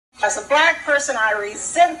As a black person, I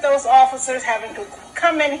resent those officers having to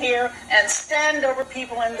come in here and stand over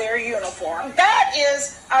people in their uniform. That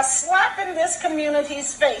is a slap in this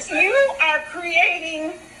community's face. You are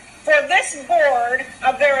creating for this board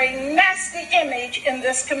a very nasty image in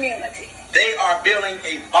this community. They are building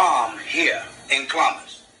a bomb here in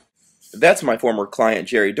Columbus. That's my former client,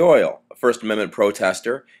 Jerry Doyle, a First Amendment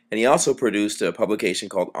protester, and he also produced a publication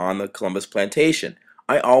called On the Columbus Plantation.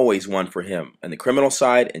 I always won for him on the criminal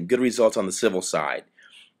side and good results on the civil side.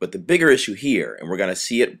 But the bigger issue here, and we're going to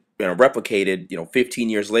see it replicated 15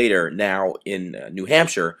 years later now in New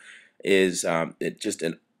Hampshire, is just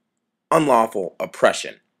an unlawful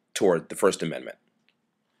oppression toward the First Amendment.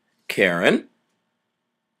 Karen,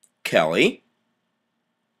 Kelly,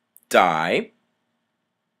 Di,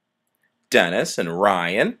 Dennis and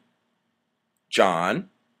Ryan, John,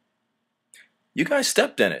 you guys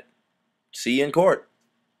stepped in it. See you in court.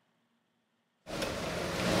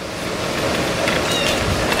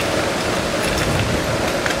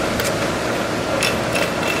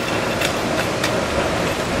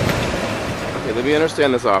 Okay, let me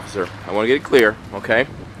understand this, officer. I want to get it clear, okay?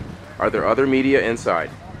 Are there other media inside?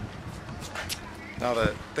 Now,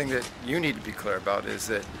 the thing that you need to be clear about is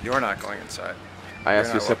that you're not going inside. I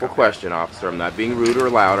asked you a simple question, officer. I'm not being rude or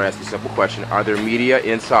loud. I asked you a simple question. Are there media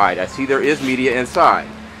inside? I see there is media inside.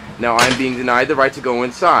 Now, I'm being denied the right to go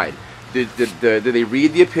inside. Did they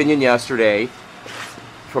read the opinion yesterday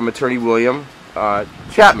from Attorney William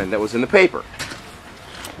Chapman that was in the paper?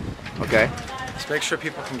 Okay. Just make sure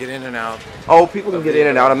people can get in and out. Oh, people can get in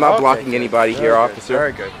and out. I'm not blocking anybody here, officer.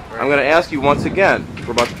 Very good. I'm going to ask you once again,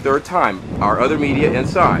 for about the third time, are other media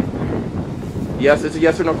inside? Yes, it's a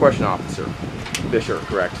yes or no question, officer. Fisher,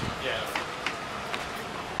 correct. Yeah.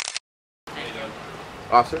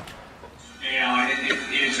 Officer?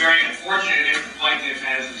 It's very unfortunate if the plaintiff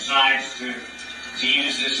decides to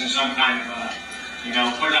use this in some kind of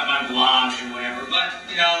put it up on blogs or whatever. But,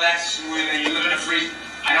 that's when you live in a free...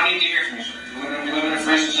 I don't need to hear from you, sir. You live in a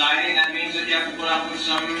free society, and that means that you have to put up with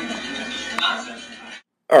some nonsense.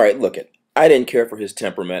 All right, look it. I didn't care for his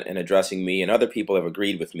temperament in addressing me, and other people have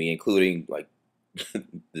agreed with me, including,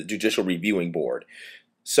 the Judicial Reviewing Board.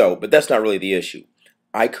 But that's not really the issue.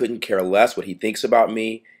 I couldn't care less what he thinks about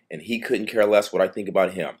me, and he couldn't care less what I think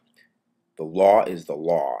about him. The law is the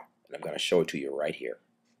law, and I'm going to show it to you right here.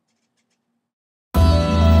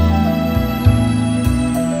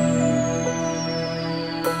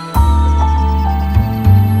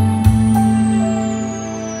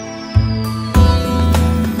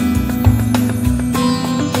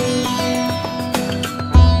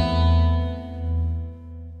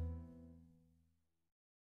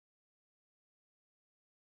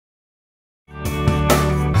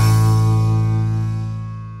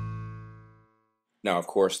 Now, of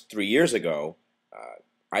course, 3 years ago,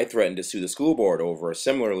 I threatened to sue the school board over a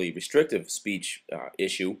similarly restrictive speech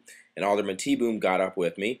issue, and Alderman T-Boom got up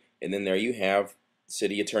with me, and then there you have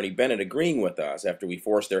City Attorney Bennett agreeing with us after we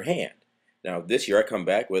forced their hand. Now, this year I come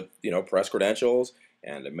back with, press credentials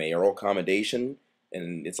and a mayoral commendation,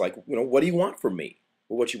 and it's like, what do you want from me?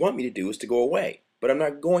 Well, what you want me to do is to go away, but I'm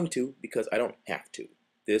not going to because I don't have to.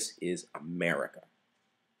 This is America.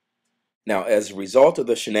 Now, as a result of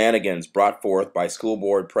the shenanigans brought forth by School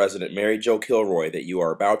Board President Mary Jo Kilroy that you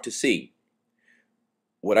are about to see,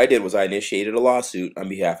 what I did was I initiated a lawsuit on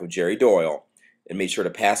behalf of Jerry Doyle and made sure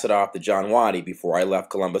to pass it off to John Waddy before I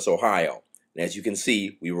left Columbus, Ohio. And as you can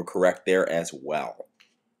see, we were correct there as well.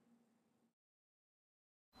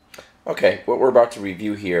 Okay, what we're about to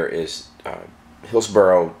review here is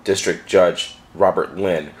Hillsborough District Judge Robert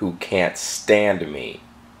Lynn, who can't stand me,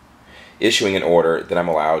 issuing an order that I'm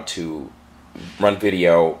allowed to run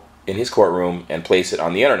video in his courtroom and place it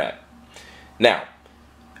on the internet. Now,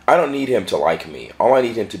 I don't need him to like me. All I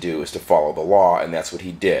need him to do is to follow the law, and that's what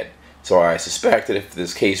he did. So I suspect that if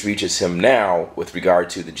this case reaches him now with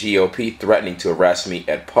regard to the GOP threatening to arrest me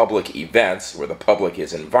at public events where the public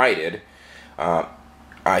is invited,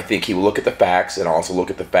 I think he will look at the facts and also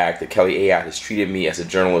look at the fact that Kelly Ayotte has treated me as a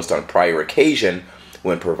journalist on prior occasion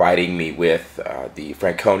when providing me with the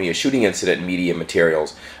Franconia shooting incident media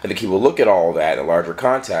materials. I think he will look at all of that in a larger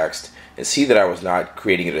context and see that I was not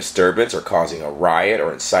creating a disturbance or causing a riot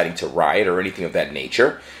or inciting to riot or anything of that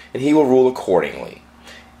nature, and he will rule accordingly.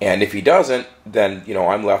 And if he doesn't, then,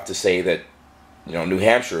 I'm left to say that, New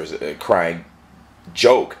Hampshire is a crying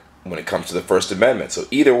joke when it comes to the First Amendment. So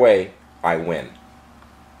either way, I win.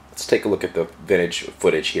 Let's take a look at the vintage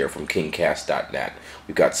footage here from KingCast.net.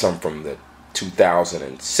 We've got some from the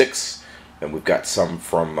 2006, and we've got some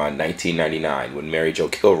from 1999 when Mary Jo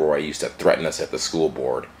Kilroy used to threaten us at the school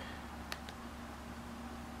board.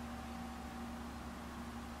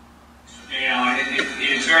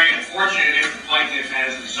 unfortunate if the plaintiff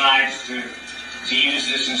decides to use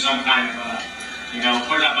this in some kind of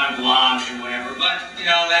put it up on blogs or whatever. But, you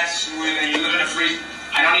live in a free,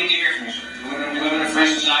 I don't need to hear from you, sir. We live in a free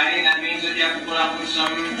society, and that means that you have to put up with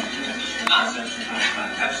some nonsense from time to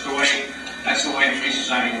time. That's the way a free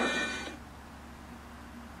society works.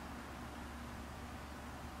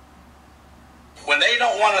 When they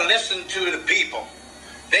don't want to listen to the people,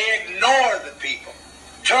 they ignore the people.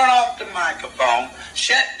 Turn off the microphone,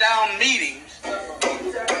 shut down meetings.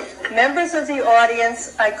 Members of the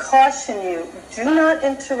audience, I caution you, do not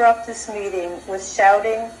interrupt this meeting with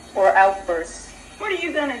shouting or outbursts. What are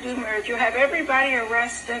you going to do, Mary? You have everybody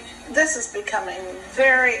arrested? This is becoming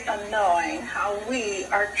very annoying how we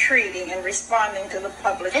are treating and responding to the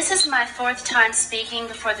public. This is my fourth time speaking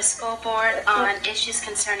before the school board on issues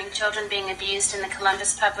concerning children being abused in the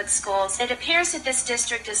Columbus Public Schools. It appears that this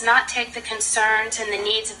district does not take the concerns and the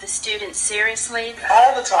needs of the students seriously.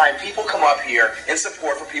 All the time, people come up here in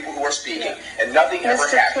support for people who are speaking, and nothing ever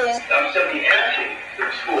happens. I'm simply asking the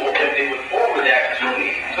school if they would forward that to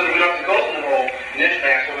me so that we don't have to go through the whole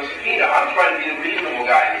mishmash of a subpoena. I'm trying to be a reasonable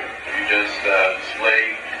guy here. You just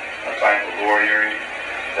displayed a type of lawyering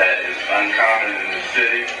that is uncommon in this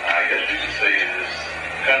city, I guess you could say in this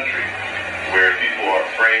country, where people are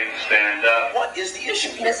afraid to stand up. What is the issue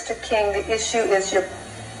here? Mr. King, the issue is you're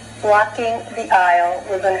blocking the aisle.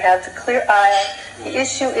 We're going to have the clear aisle. The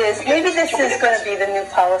issue is, maybe this is going to be the new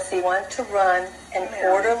policy, one to run an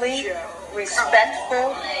orderly,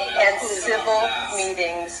 respectful, and civil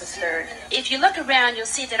meeting, Mrs. Hurd. If you look around, you'll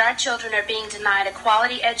see that our children are being denied a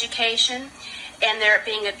quality education, and they're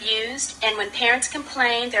being abused. And when parents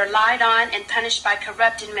complain, they're lied on and punished by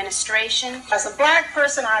corrupt administration. As a black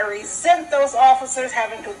person, I resent those officers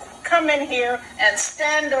having to come in here and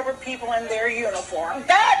stand over people in their uniform.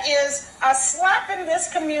 That is a slap in this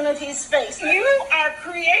community's face. You are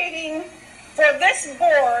creating for this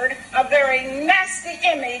board a very nasty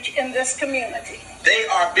image in this community. They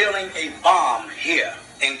are building a bomb here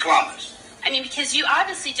in Columbus. I mean, because you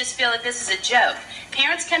obviously just feel that this is a joke.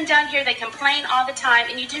 Parents come down here, they complain all the time,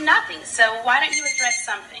 and you do nothing. So why don't you address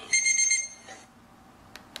something?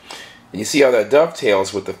 And you see how that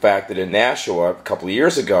dovetails with the fact that in Nashua, a couple of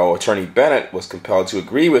years ago, Attorney Bennett was compelled to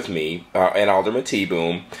agree with me and Alderman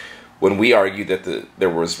T-Boom when we argued that there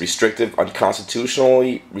was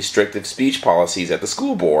unconstitutionally restrictive speech policies at the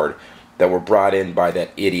school board that were brought in by that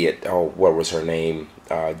idiot, what was her name?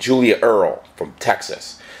 Julia Earle from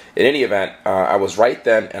Texas. In any event, I was right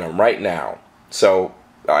then and I'm right now. So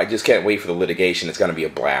I just can't wait for the litigation. It's going to be a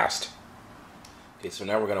blast. Okay, so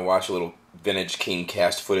now we're going to watch a little vintage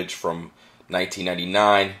KingCast footage from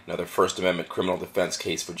 1999. Another First Amendment criminal defense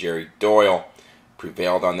case for Jerry Doyle.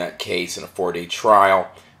 Prevailed on that case in a 4-day trial.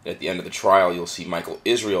 And at the end of the trial, you'll see Michael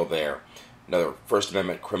Israel there. Another First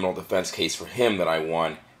Amendment criminal defense case for him that I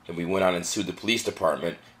won. And we went on and sued the police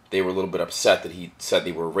department. They were a little bit upset that he said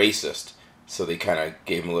they were racist. So they kind of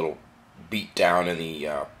gave him a little beat down in the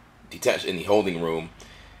holding room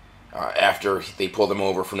after they pulled him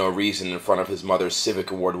over for no reason in front of his mother's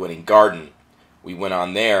Civic Award-winning garden. We went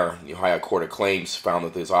on there. The Ohio Court of Claims found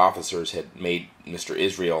that those officers had made Mr.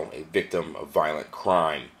 Israel a victim of violent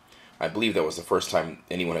crime. I believe that was the first time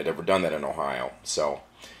anyone had ever done that in Ohio. So,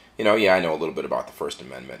 yeah, I know a little bit about the First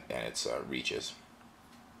Amendment and its reaches.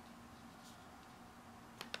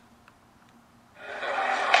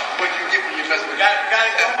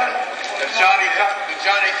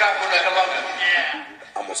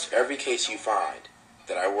 Almost every case you find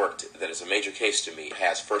that I worked that is a major case to me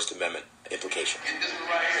has First Amendment implications. The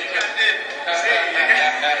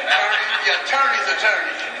attorney's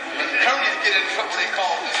attorney. When attorneys get in trouble, they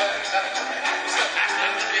call this.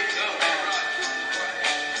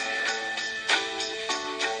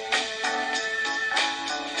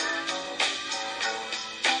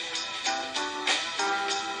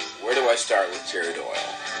 Where do I start with Jerry Doyle?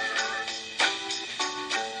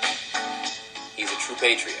 He's a true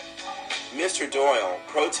patriot. Mr. Doyle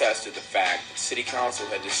protested the fact that City Council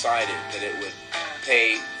had decided that it would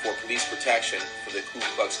pay for police protection for the Ku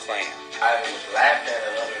Klux Klan. I was laughed at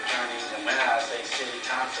other attorneys, and when I say City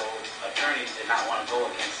Council, attorneys did not want to go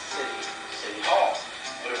against City Hall.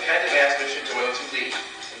 The defendant asked Mr. Doyle to leave,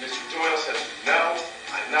 and Mr. Doyle said, "No,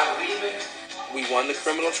 I'm not leaving." We won the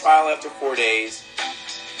criminal trial after 4 days.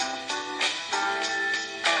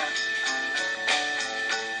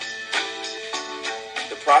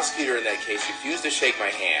 The prosecutor in that case refused to shake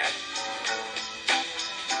my hand.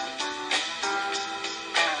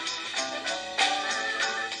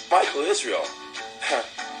 Michael Israel,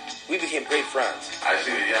 we became great friends. I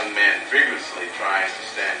see the young man vigorously trying to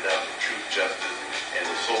stand up for truth, justice, and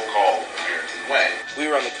the so-called American way. we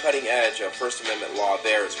were on the cutting edge of First Amendment law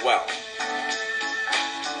there as well.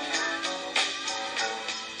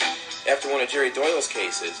 After one of Jerry Doyle's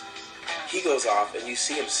cases, he goes off and you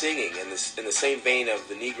see him singing in the same vein of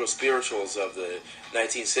the Negro spirituals of the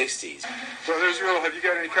 1960s. Brother Israel, have you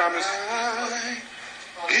got any comments? I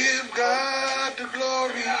give God the glory.